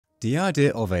The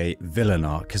idea of a villain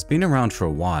arc has been around for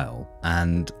a while,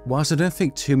 and whilst I don't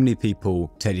think too many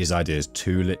people take these ideas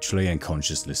too literally and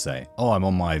consciously say, oh, I'm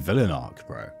on my villain arc,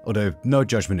 bro. Although no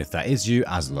judgment if that is you,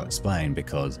 as I'll explain,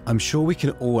 because I'm sure we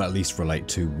can all at least relate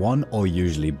to one or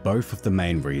usually both of the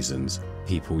main reasons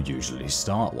people usually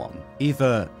start one.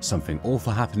 Either something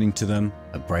awful happening to them,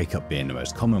 a breakup being the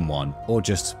most common one, or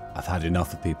just I've had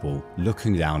enough of people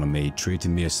looking down on me,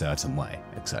 treating me a certain way,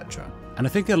 etc. And I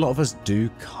think a lot of us do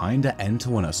kinda enter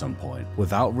one at some point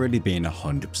without really being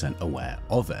 100% aware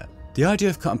of it. The idea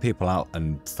of cutting people out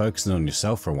and focusing on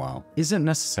yourself for a while isn't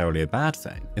necessarily a bad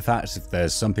thing. In fact, if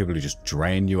there's some people who just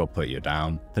drain you or put you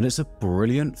down, then it's a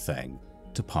brilliant thing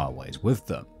to part ways with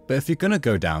them. But if you're gonna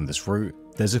go down this route,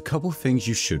 there's a couple things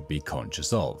you should be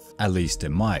conscious of, at least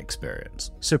in my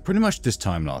experience. So pretty much this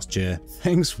time last year,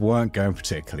 things weren't going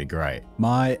particularly great.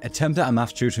 My attempt at a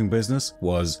math tutoring business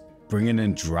was bringing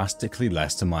in drastically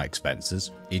less to my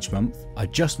expenses each month. I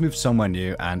just moved somewhere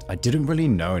new and I didn't really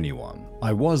know anyone.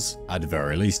 I was, at the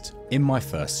very least, in my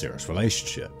first serious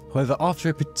relationship. However, after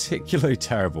a particularly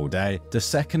terrible day, the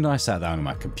second I sat down on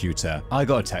my computer, I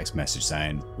got a text message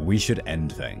saying, we should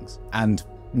end things. And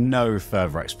no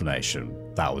further explanation,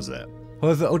 that was it.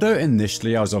 However, although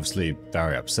initially I was obviously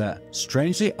very upset,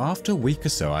 strangely after a week or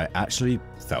so I actually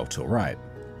felt alright.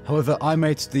 However, I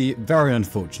made the very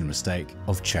unfortunate mistake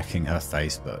of checking her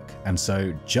Facebook, and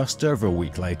so just over a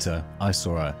week later, I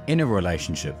saw her in a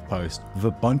relationship post with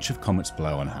a bunch of comments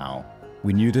below on how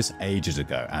we knew this ages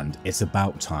ago and it's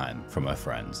about time from her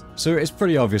friends. So it's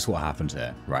pretty obvious what happened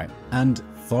here, right? And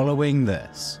following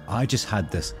this, I just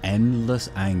had this endless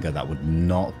anger that would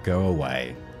not go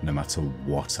away no matter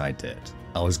what I did.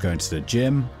 I was going to the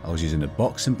gym, I was using a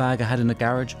boxing bag I had in the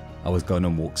garage, I was going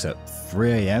on walks at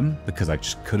 3 AM because I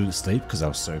just couldn't sleep because I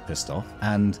was so pissed off.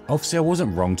 And obviously I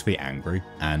wasn't wrong to be angry,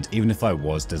 and even if I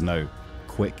was, there's no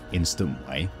quick instant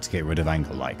way to get rid of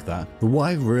anger like that. But what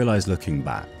I realized looking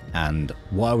back, and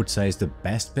what I would say is the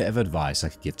best bit of advice I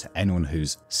could give to anyone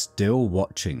who's still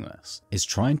watching this, is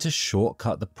trying to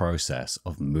shortcut the process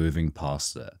of moving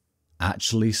past it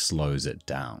actually slows it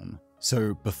down.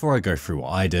 So before I go through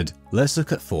what I did, let's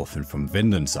look at Thorfinn from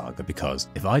Vinland Saga, because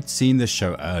if I'd seen this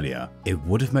show earlier, it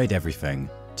would have made everything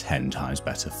 10 times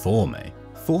better for me.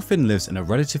 Thorfinn lives in a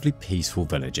relatively peaceful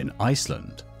village in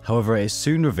Iceland. However, it is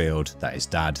soon revealed that his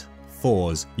dad,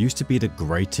 Thors, used to be the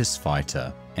greatest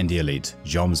fighter in the elite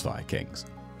Vikings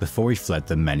before he fled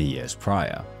them many years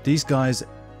prior. These guys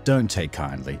don't take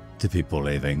kindly to people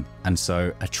leaving, and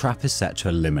so a trap is set to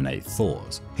eliminate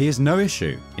Thors. He has no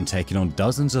issue in taking on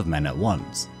dozens of men at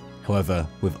once. However,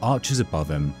 with archers above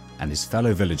him and his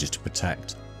fellow villagers to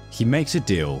protect, he makes a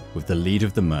deal with the leader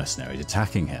of the mercenaries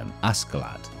attacking him,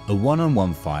 Askeladd, a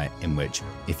one-on-one fight in which,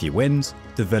 if he wins,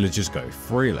 the villagers go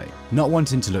freely. Not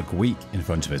wanting to look weak in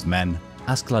front of his men,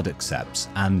 Askeladd accepts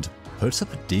and puts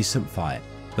up a decent fight,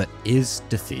 but is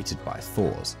defeated by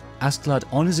Thors.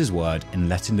 Askeladd honours his word in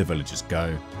letting the villagers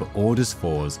go, but orders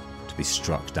Thors to be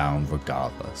struck down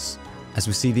regardless. As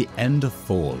we see the end of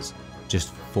Thors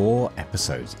just 4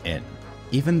 episodes in,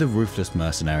 even the ruthless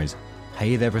mercenaries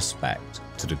pay their respect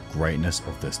to the greatness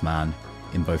of this man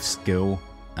in both skill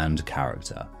and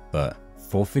character. But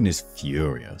Thorfinn is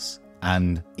furious,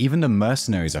 and even the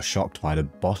mercenaries are shocked by the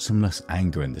bottomless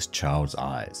anger in this child's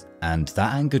eyes, and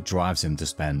that anger drives him to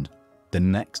spend the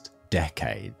next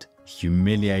decade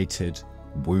humiliated,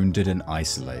 wounded and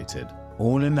isolated,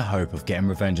 all in the hope of getting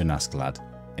revenge on Askeladd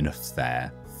in a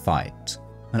fair fight.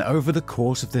 And over the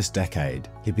course of this decade,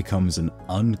 he becomes an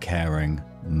uncaring,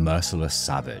 merciless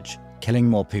savage, killing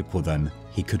more people than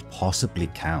he could possibly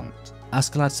count.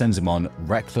 Askeladd sends him on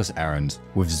reckless errands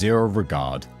with zero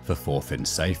regard for Thorfinn's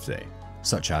safety,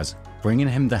 such as bringing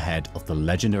him the head of the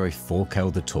legendary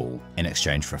Thorkel the Tall in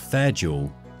exchange for a fair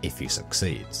duel if he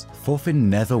succeeds. Thorfinn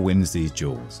never wins these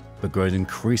duels, but grows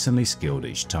increasingly skilled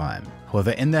each time.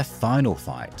 However, in their final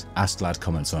fight, Askeladd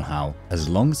comments on how, as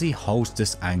long as he holds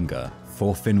this anger,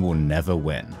 Thorfinn will never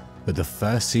win. But the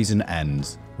first season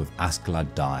ends with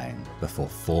Askeladd dying before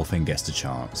Thorfinn gets the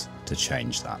chance to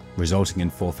change that, resulting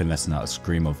in Thorfinn letting out a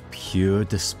scream of pure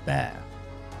despair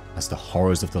as the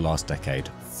horrors of the last decade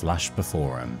flashed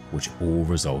before him, which all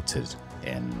resulted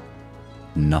in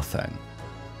nothing.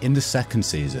 In the second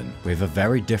season, we have a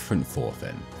very different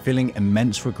Thorfinn, feeling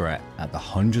immense regret at the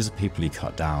hundreds of people he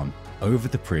cut down over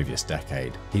the previous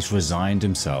decade. He's resigned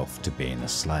himself to being a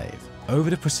slave.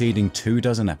 Over the preceding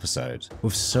 24 episodes,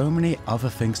 with so many other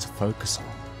things to focus on,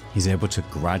 he's able to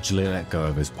gradually let go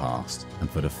of his past and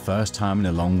for the first time in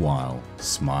a long while,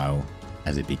 smile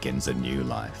as he begins a new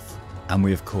life. And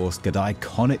we of course get the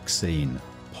iconic scene,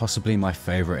 possibly my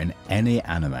favourite in any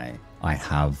anime, I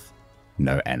have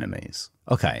no enemies.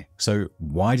 Okay, so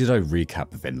why did I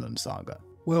recap Vinland Saga?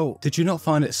 Well, did you not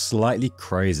find it slightly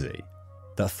crazy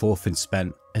that Thorfinn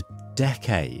spent a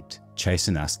decade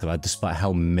chasing Askeladd despite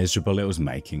how miserable it was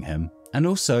making him? And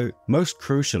also, most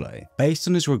crucially, based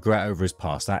on his regret over his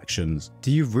past actions,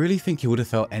 do you really think he would have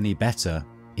felt any better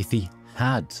if he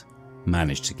had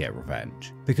managed to get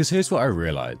revenge? Because here's what I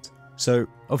realized. So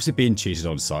obviously being cheated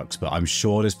on sucks, but I'm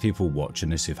sure there's people watching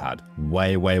this who've had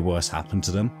way worse happen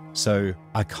to them. So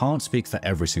I can't speak for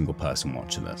every single person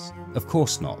watching this. Of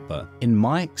course not, but in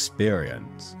my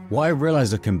experience, what I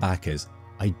realized looking back is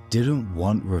I didn't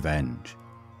want revenge.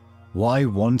 What I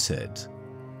wanted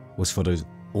was for those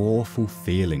awful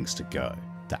feelings to go.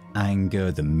 The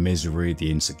anger, the misery, the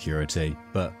insecurity.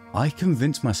 But I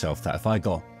convinced myself that if I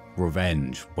got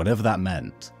revenge, whatever that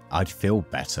meant, I'd feel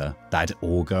better, that'd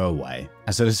all go away.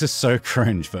 And so this is so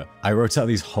cringe, but I wrote out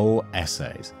these whole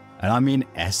essays, and I mean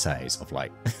essays of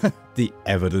like the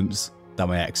evidence that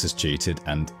my ex has cheated,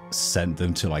 and sent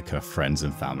them to like her friends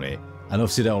and family. And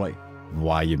obviously they were like,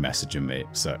 why are you messaging me?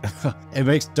 So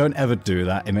don't ever do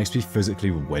that. It makes me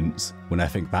physically wince when I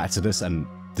think back to this, and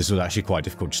this was actually quite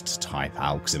difficult just to type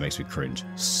out because it makes me cringe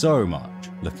so much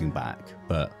looking back.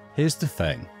 But here's the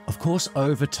thing. Of course,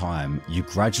 over time, you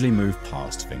gradually move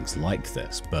past things like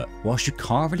this, but whilst you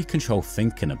can't really control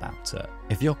thinking about it,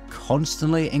 if you're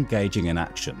constantly engaging in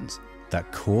actions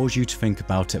that cause you to think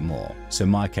about it more, so in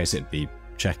my case, it'd be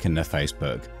checking their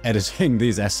Facebook, editing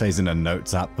these essays in a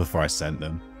notes app before I sent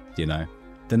them, you know,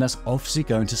 then that's obviously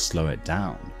going to slow it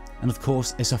down. And of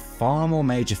course, it's a far more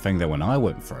major thing than when I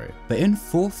went through. But in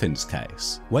Thorfinn's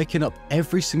case, waking up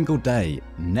every single day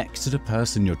next to the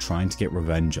person you're trying to get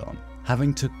revenge on,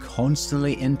 having to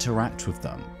constantly interact with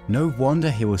them. No wonder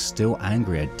he was still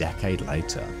angry a decade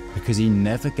later, because he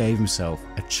never gave himself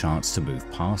a chance to move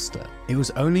past it. It was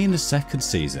only in the second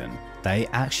season that he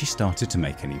actually started to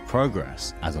make any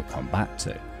progress, as I'll come back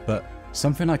to. But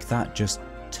something like that just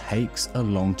takes a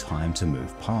long time to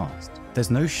move past. There's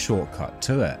no shortcut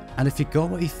to it. And if he got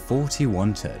what he thought he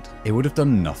wanted, it would have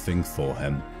done nothing for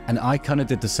him. And I kind of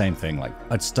did the same thing. Like,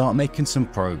 I'd start making some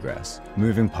progress,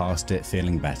 moving past it,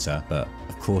 feeling better. But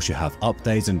of course you have up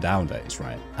days and down days,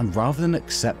 right? And rather than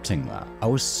accepting that, I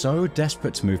was so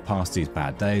desperate to move past these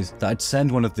bad days that I'd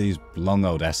send one of these long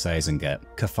old essays and get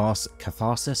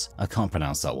catharsis? I can't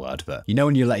pronounce that word, but you know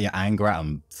when you let your anger out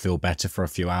and feel better for a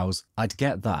few hours? I'd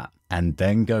get that and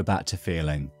then go back to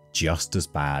feeling just as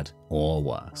bad or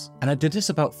worse. And I did this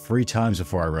about 3 times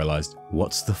before I realized,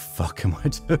 what's the fuck am I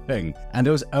doing? And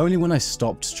it was only when I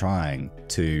stopped trying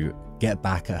to get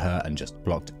back at her and just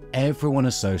blocked everyone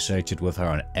associated with her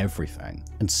on everything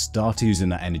and started using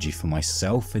that energy for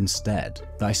myself instead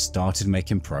that I started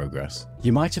making progress.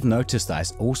 You might have noticed that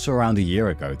it's also around a year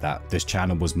ago that this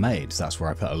channel was made, so that's where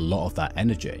I put a lot of that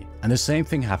energy. And the same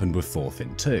thing happened with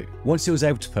Thorfinn too. Once he was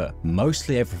able to put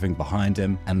mostly everything behind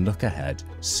him and look ahead,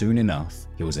 soon enough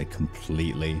he was a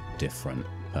completely different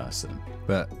person.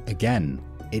 But again,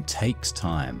 it takes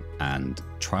time, and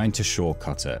trying to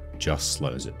shortcut it just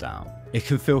slows it down. It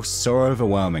can feel so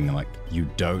overwhelming and like you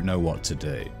don't know what to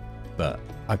do. But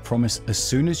I promise, as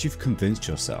soon as you've convinced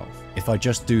yourself, if I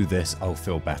just do this, I'll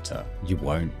feel better, you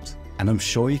won't. And I'm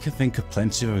sure you can think of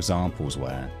plenty of examples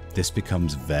where this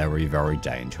becomes very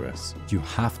dangerous. You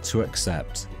have to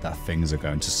accept that things are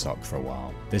going to suck for a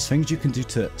while. There's things you can do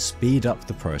to speed up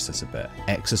the process a bit.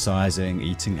 Exercising,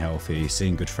 eating healthy,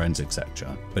 seeing good friends,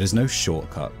 etc. But there's no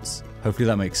shortcuts. Hopefully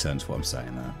that makes sense what I'm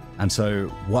saying there. And so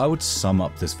what I would sum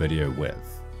up this video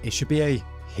with, it should be a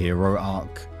hero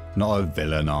arc, not a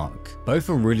villain arc. Both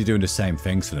are really doing the same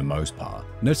things for the most part.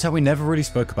 Notice how we never really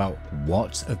spoke about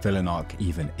what a villain arc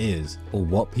even is or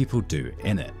what people do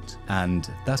in it.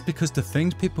 And that's because the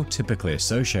things people typically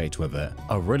associate with it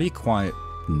are really quite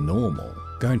normal.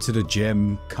 Going to the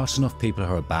gym, cutting off people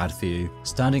who are bad for you,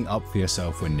 standing up for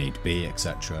yourself when need be,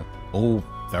 etc. All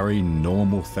very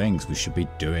normal things we should be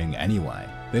doing anyway.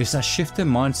 But it's that shift in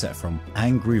mindset from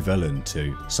angry villain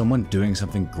to someone doing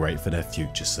something great for their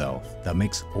future self that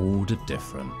makes all the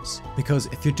difference. Because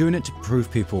if you're doing it to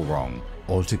prove people wrong,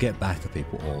 or to get back at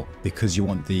people, or because you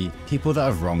want the people that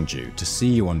have wronged you to see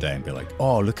you one day and be like,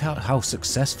 oh, look at how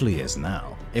successful he is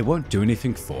now. It won't do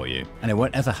anything for you, and it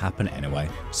won't ever happen anyway.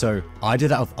 So I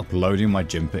did that of uploading my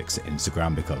gym pics to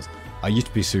Instagram because I used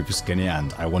to be super skinny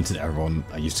and I wanted everyone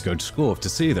I used to go to school with to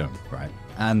see them, right?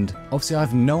 And obviously I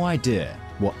have no idea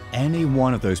what any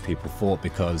one of those people thought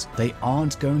because they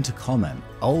aren't going to comment,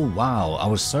 oh wow, I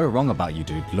was so wrong about you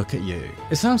dude, look at you.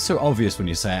 It sounds so obvious when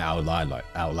you say it out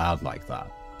loud like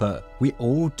that. But we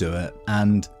all do it,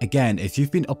 and again, if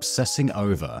you've been obsessing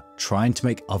over trying to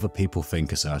make other people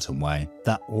think a certain way,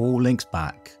 that all links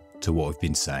back to what we've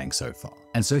been saying so far.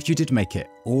 And so if you did make it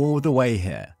all the way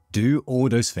here, do all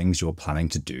those things you're planning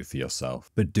to do for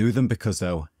yourself, but do them because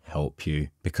they'll help you,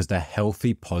 because they're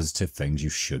healthy, positive things you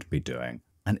should be doing.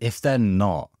 And if they're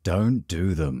not, don't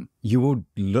do them. You will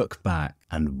look back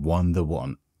and wonder what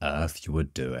on earth you were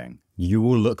doing. You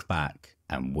will look back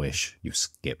and wish you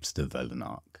skipped the villain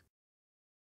arc.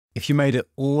 If you made it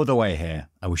all the way here,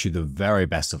 I wish you the very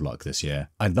best of luck this year.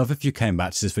 I'd love if you came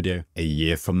back to this video a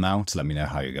year from now to let me know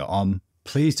how you got on.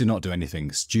 Please do not do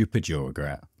anything stupid you'll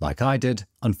regret. Like I did,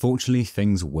 unfortunately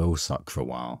things will suck for a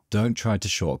while. Don't try to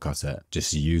shortcut it,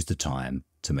 just use the time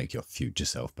to make your future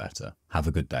self better. Have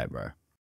a good day, bro.